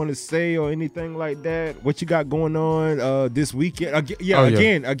might want to say or anything like that? What you got going on this weekend?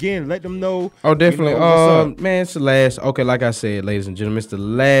 Again, let them know. Oh, definitely. You know, what's up. Man, it's the last. Okay, like I said, ladies and gentlemen, it's the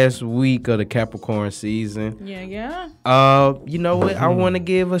last week of the Capricorn season. Yeah. You know what? I want to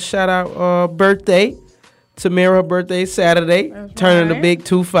give a shout out. Birthday. Tamara birthday Saturday. That's Turning right. the big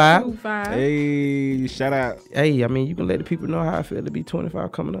 25. 25. Hey, shout out. Hey, I mean, you can let the people know how I feel to be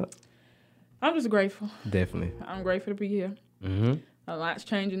 25 coming up. I'm just grateful. Definitely. I'm grateful to be here. Mm-hmm. A lot's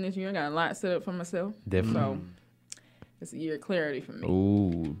changing this year. I got a lot set up for myself. Definitely. So it's a year of clarity for me.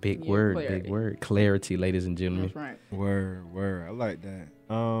 Ooh, big Yeah, word, clarity. big word. Clarity, ladies and gentlemen. That's right. Word. I like that.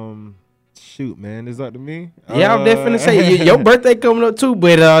 Shoot, man, it's up to me. Yeah, I'm definitely say your birthday coming up too,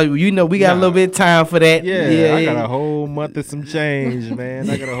 but we got a little bit of time for that. Yeah, I got a whole month of some change, man.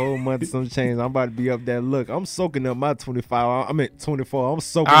 I'm about to be up that look. I'm soaking up my 25. I'm at 24. I'm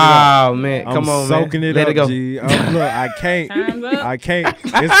soaking it up. Oh man, I'm come on, soaking man. it Let up, it go. G. Look, I can't. Time's up. I can't.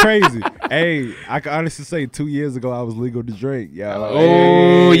 It's crazy. Hey, I can honestly say 2 years ago I was legal to drink. Yeah.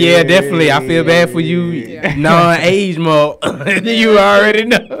 Oh yeah, definitely. I feel bad for you, Yeah. non-age mode. You already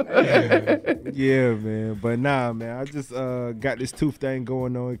know. Yeah, man. But nah, man. I just got this tooth thing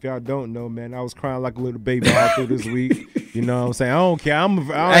going on. If y'all don't know, man, I was crying like a little baby all through this week. You know what I'm saying? I don't care.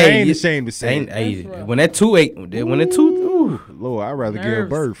 I ain't ashamed to say. Hey, That's rough. when that tooth, ooh. Lord, I'd rather give Nerves.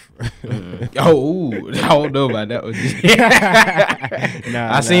 birth. I don't know about that one.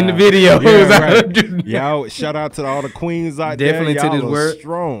 Nah, I seen the video. Yeah, right. Y'all, shout out to all the queens out Definitely there. to Y'all this are word.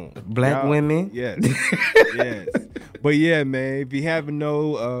 strong. Black Y'all- women. Yes. Yes. But yeah, man, if you haven't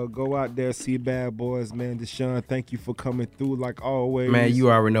know, go out there, see Bad Boys, man. Deshaun, thank you for coming through like always. Man,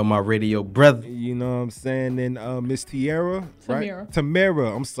 you already know my radio brother. You know what I'm saying? And Miss Tierra, Tamara. right?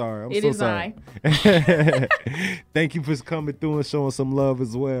 Tamara, I'm sorry. I'm It so is sorry. Thank you for coming through and showing some love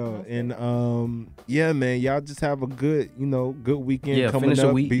as well. And yeah, man, y'all just have a good weekend Yeah, coming finish the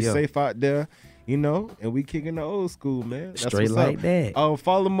up. week, Be yeah. safe out there. And we kicking the old school, man. That's Straight what's like up. that.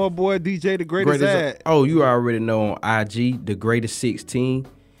 Follow my boy DJ The Greatest Ad. Oh, you already know on IG, The Greatest 16.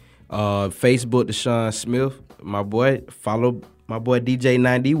 Facebook, Deshaun Smith. My boy, follow my boy DJ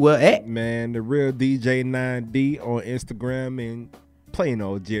 9D. What at? Man, the real DJ 9D on Instagram and plain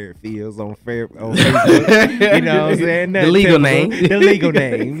old Jared Fields on Facebook. You know what I'm saying? The legal name. The legal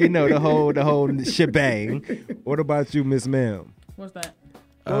name. You know, the whole shebang. What about you, Miss Ma'am? What's that?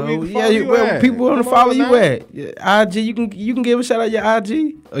 Where we can Yeah, follow you where at? people want to Come follow on you now. at? Yeah, IG, you can give a shout out your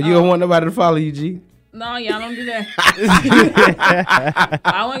IG, or you don't want nobody to follow you, G. No, y'all don't do that.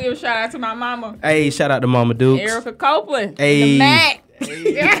 I want to give a shout out to my mama, Hey, shout out to Mama Dukes. Erica Copeland. Hey. The Mac.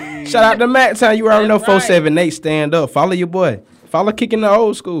 Shout out to Matt Town. You already know That's right. 478. Stand up. Follow your boy. Follow Kicking the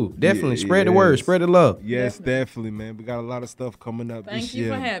Old School. Definitely spread the word. Yes. Spread the love. Yes, definitely, man. We got a lot of stuff coming up Thank this you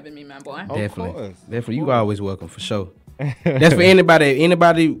year. for having me, my boy. Of Definitely. course. Definitely. You always welcome for sure. That's for anybody.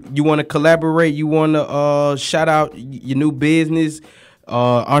 Anybody you want to collaborate, you want to shout out your new business,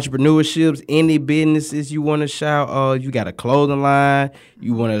 entrepreneurships, any businesses you want to shout. You got a clothing line,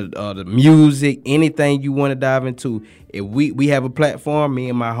 you want to the music, anything you want to dive into. If we have a platform, me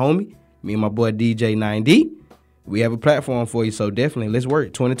and my boy DJ 9D, we have a platform for you. So definitely, let's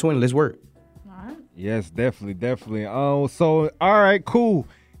work. 2020, let's work. All right. Yes, definitely. So all right, cool.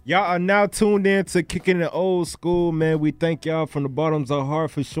 Y'all are now tuned in to Kicking the Old School, man. We thank y'all from the bottoms of our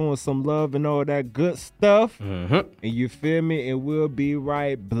heart for showing some love and all that good stuff. Mm-hmm. And you feel me? And we'll be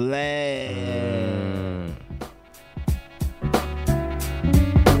right back.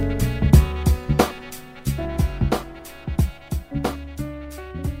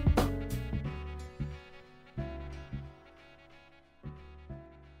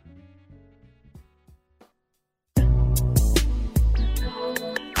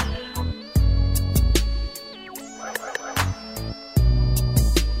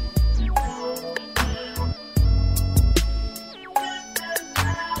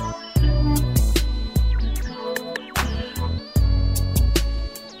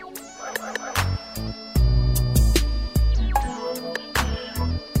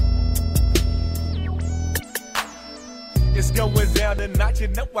 It's going down tonight, you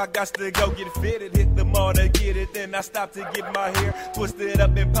know I got to go get fitted. Hit the mall to get it, then I stop to get my hair twisted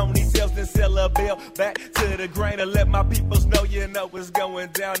up in ponytails, then sell a bill back to the grain to let my peoples know, you know what's going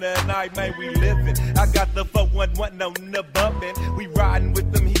down tonight, man, we living. I got the 411 on the bumpin', we riding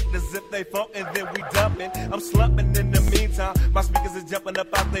with them heaters if they funk and then we dumpin'. I'm slumping in the meantime. daytime. My speakers is jumping up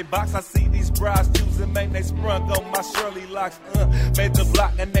out they box. I see these brides choosing, man, they sprung on my Shirley locks. Made the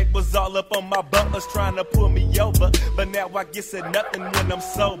block and they was all up on my bumpers trying to pull me over. But now I get said nothing when I'm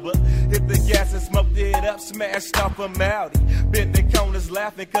sober. Hit the gas and smoked it up, smashed off a Maudi. Bent the corners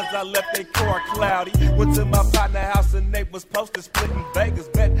laughing cause I left their car cloudy. Went to my partner house and they was posted splitting Vegas.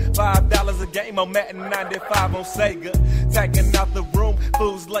 Bet $5 a game on Madden 95 on Sega. Taking out the room,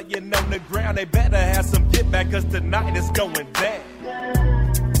 fools laying on the ground. They better have some get back cause tonight is going down.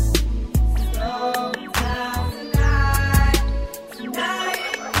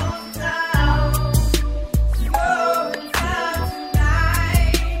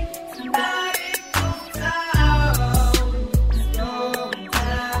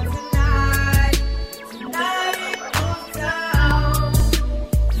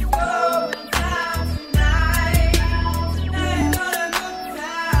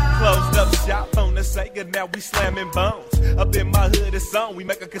 Sega, now we slamming bones. Up in my hood, it's on. We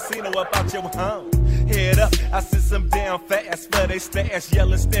make a casino up out your home. Head up, I sit some down fast for they stash.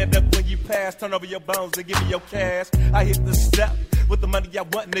 Yelling, stand up when you pass. Turn over your bones and give me your cash. I hit the step with the money I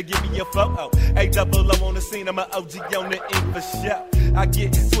want to give me your photo. A-double-O on the scene, I'm an OG on the ink for show. I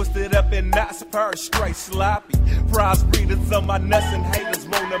get twisted up and not super straight sloppy. Prize breeders on my nuts and haters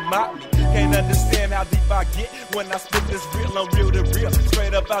wanna mock me. Can't understand how deep I get when I spit this real on real to real.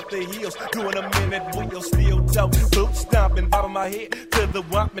 Straight up out the heels, doing a minute wheel, steel toe, boot stomping, bobbing my head to the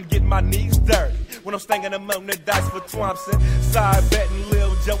whomp and getting my knees dirty. When I'm stanging them on the dice for Thompson, side betting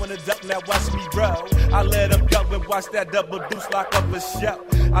Lil Joe in the duck, now watch me roll. I let them go and watch that double deuce lock up a show.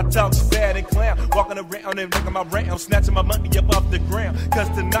 I talk bad and clown, walking around and making my round, snatching my money up off the ground, cause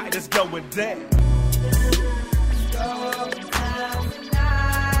tonight is going down.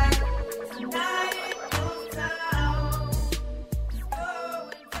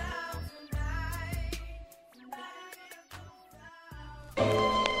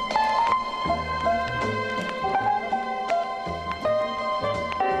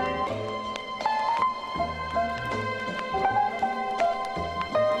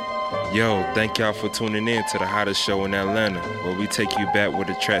 Yo, thank y'all for tuning in to the hottest show in Atlanta, where we take you back with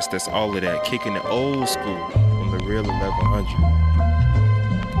the tracks that's all of that, kicking it old school on the real 1100.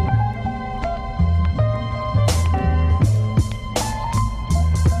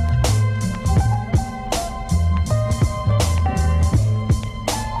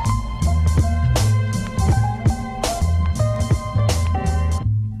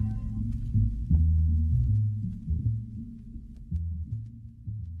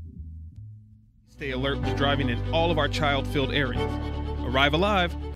 Stay alert with driving in all of our child-filled areas. Arrive alive.